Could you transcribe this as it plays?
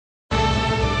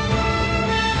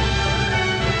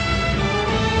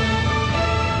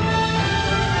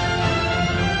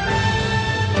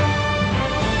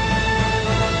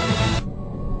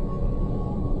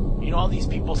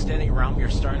around me are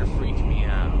starting to freak me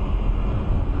out.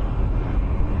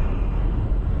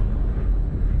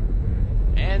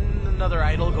 And another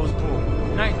idol goes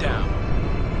boom. 9 down.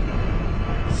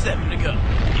 7 to go.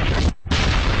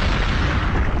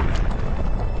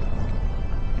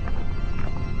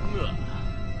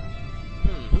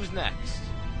 Who's next?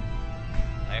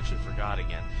 I actually forgot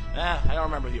again. I don't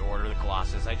remember the order of the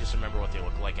Colossus. I just remember what they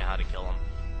look like and how to kill them.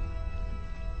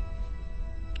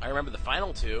 I remember the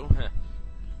final two.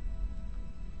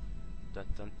 Dun,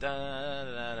 dun, dun,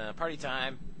 dun, dun, party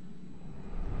time.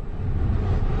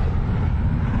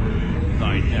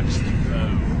 Thy next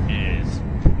foe is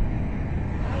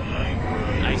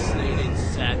isolated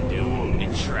sand dune.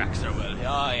 It tracks our will.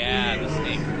 Oh yeah, the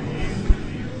snake.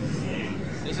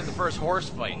 This is the first horse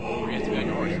fight. Where you have to be on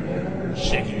your horse.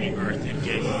 Shaking the earth and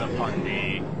gazes upon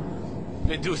thee.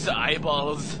 Medusa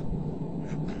eyeballs.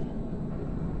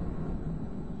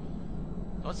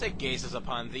 Don't say gazes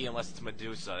upon thee unless it's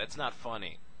Medusa. That's not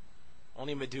funny.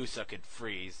 Only Medusa could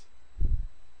freeze.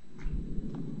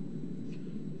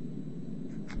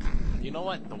 You know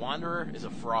what? The Wanderer is a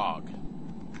frog.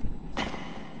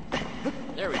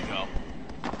 There we go.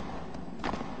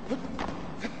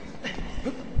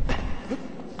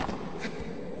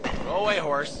 Go away,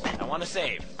 horse. I want to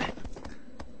save.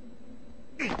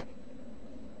 The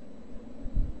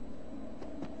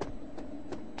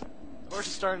horse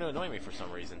is starting to annoy me for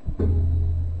some reason.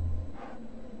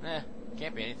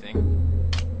 Can't be anything.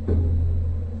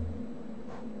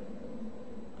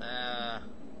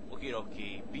 Okie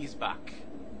dokie. Bees back.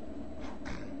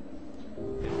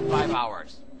 In 5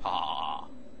 hours. Ha.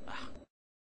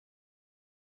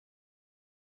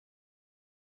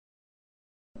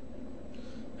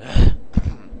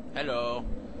 Hello.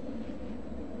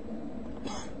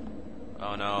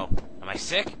 Oh no. Am I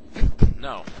sick?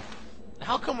 No.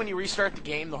 How come when you restart the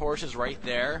game, the horse is right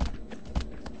there?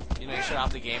 You know, you shut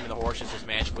off the game and the horse just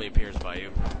magically appears by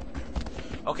you.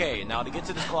 Okay, now to get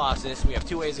to this Colossus, we have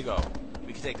 2 ways to go.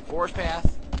 We can take the forest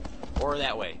path, or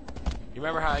that way. You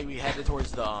remember how we headed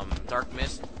towards the dark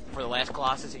mist for the last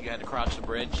Colossus and you had to crouch the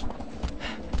bridge?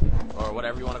 Or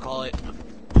whatever you want to call it?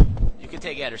 You can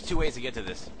take, there's 2 ways to get to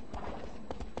this.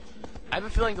 I have a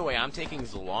feeling the way I'm taking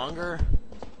is longer,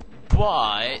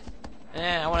 but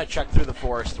I want to trek through the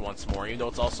forest once more, even though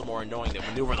it's also more annoying to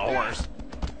maneuver the horse.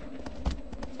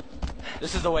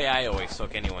 This is the way I always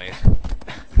took anyways.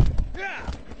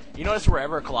 You notice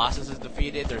wherever a Colossus is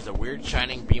defeated, there's a weird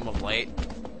shining beam of light?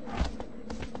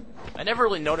 I never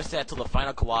really noticed that till the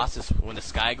final Colossus when the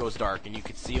sky goes dark and you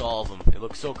can see all of them. It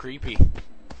looks so creepy.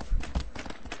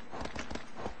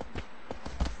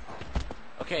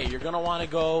 Okay, you're gonna want to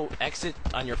go exit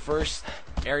on your first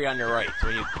area on your right. So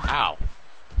when you, ow,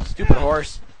 stupid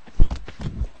horse.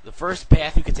 The first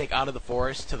path you can take out of the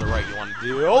forest to the right you want to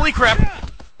do. Holy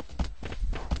crap!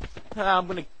 I'm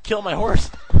gonna kill my horse.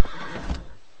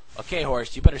 Okay,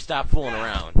 horse, you better stop fooling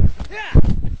around.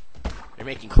 You're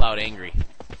making Cloud angry.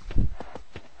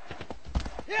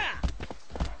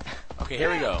 Okay, here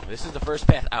we go. This is the first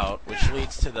path out, which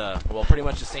leads to the, well, pretty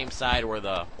much the same side where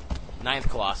the 9th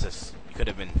Colossus could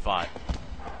have been fought.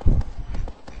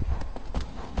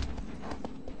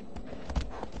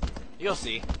 You'll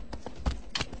see.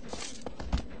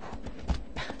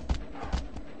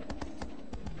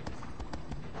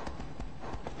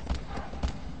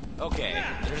 Okay,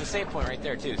 there's a save point right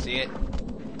there too, see it?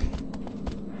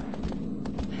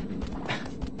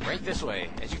 Right this way.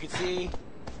 As you can see,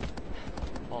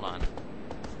 hold on.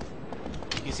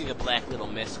 You can see the black little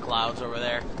mist clouds over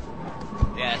there.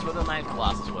 Yeah, that's where the 9th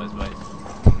Colossus was, but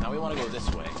now we want to go this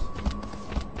way.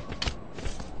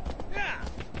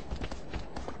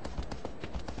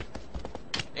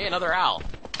 Hey, another owl.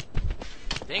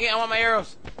 Dang it, I want my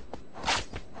arrows.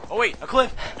 Oh wait, a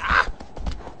cliff. Ah!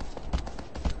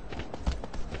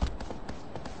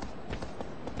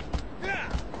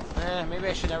 Maybe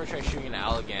I should never try shooting an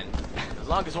owl again. As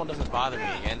long as one doesn't bother me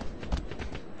again.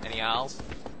 Any owls?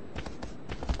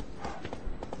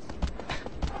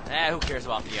 Who cares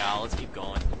about the owl? Let's keep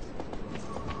going.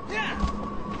 I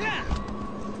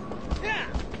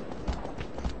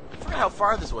forgot how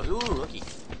far this was. Ooh, looky.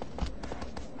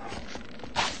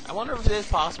 I wonder if it is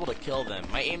possible to kill them.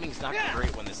 My aiming's not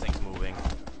great when this thing's moving.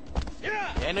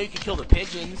 Yeah, I know you can kill the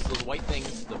pigeons, those white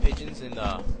things, the pigeons in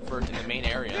the main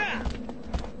area.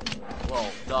 Well,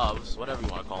 doves, whatever you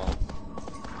want to call them.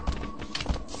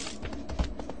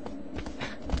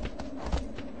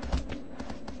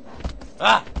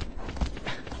 Ah!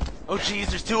 Oh jeez,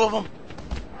 there's 2 of them!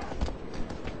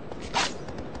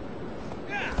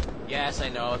 Yes, I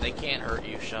know, they can't hurt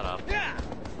you, shut up.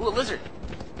 Ooh, a lizard!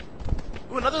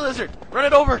 Ooh, another lizard! Run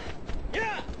it over!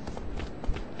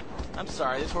 I'm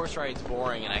sorry, this horse ride's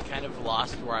boring, and I kind of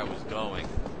lost where I was going.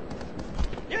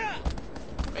 Yeah.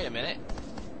 Wait a minute.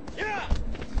 Yeah.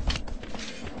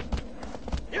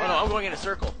 Oh no, I'm going in a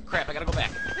circle. Crap, I gotta go back.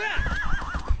 Yeah.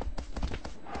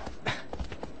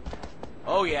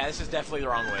 Oh yeah, this is definitely the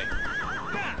wrong way.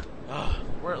 Yeah. Oh,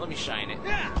 let me shine it.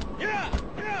 Yeah. Yeah.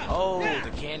 Yeah. Oh, Yeah. the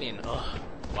canyon. Ugh.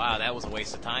 Wow, that was a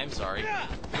waste of time, sorry. Yeah.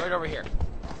 Right over here.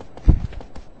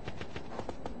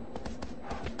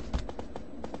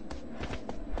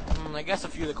 I guess a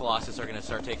few of the Colossus are going to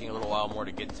start taking a little while more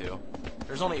to get to.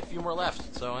 There's only a few more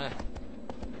left, so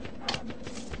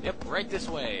Yep, right this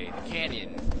way. The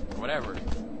canyon. Or whatever.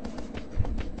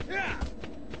 Yeah.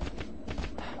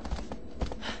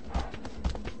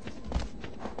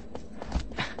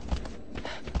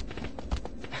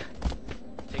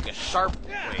 Take a sharp...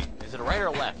 Wait, is it a right or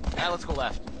a left? Ah, let's go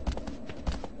left.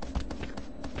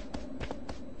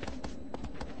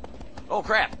 Oh,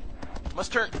 crap.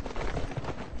 Must turn...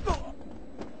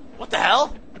 What the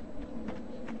hell?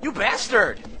 You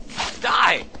bastard!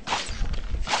 Die!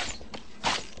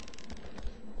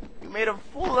 You made a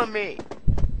fool of me.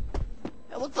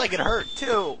 That looked like it hurt,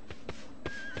 too.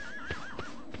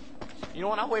 You know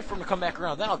what? I'll wait for him to come back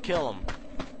around. Then I'll kill him.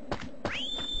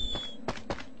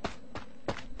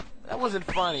 That wasn't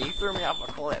funny. He threw me off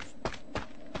a cliff.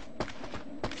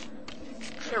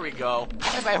 There we go.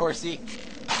 Bye-bye, horsey.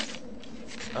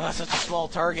 Such a small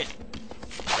target.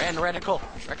 Radical.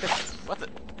 What the?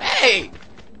 Hey!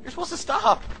 You're supposed to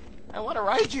stop. I want to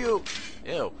ride you.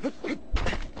 Ew. I'm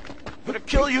gonna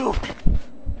kill you.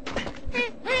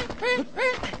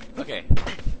 Okay.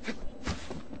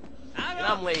 And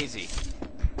I'm lazy.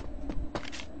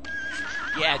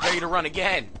 Yeah, I dare you to run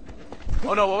again.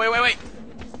 Oh no, wait.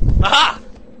 Aha!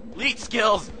 Lead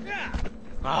skills. Yeah.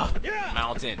 Ah, Yeah.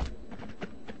 mountain.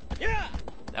 Yeah.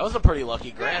 That was a pretty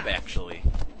lucky grab, actually.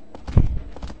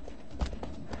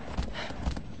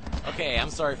 Okay, I'm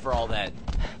sorry for all that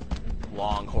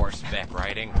long horseback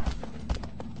riding.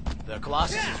 The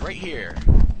Colossus is right here.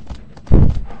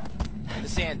 In the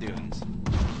sand dunes.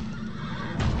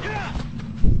 Yeah.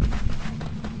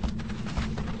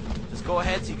 Just go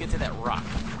ahead so you get to that rock.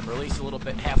 Release a little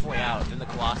bit halfway out, then the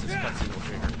Colossus cutscene will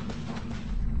trigger.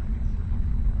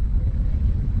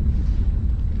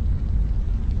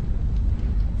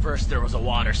 First there was a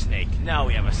water snake, now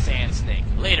we have a sand snake.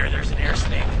 Later there's an air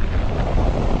snake.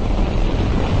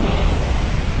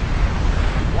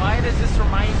 Why does this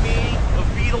remind me of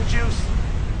Beetlejuice?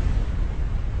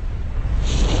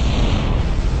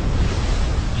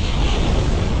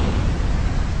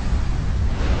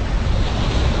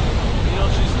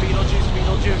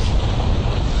 Beetlejuice.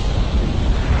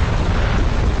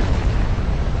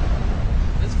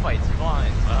 This fight's fun.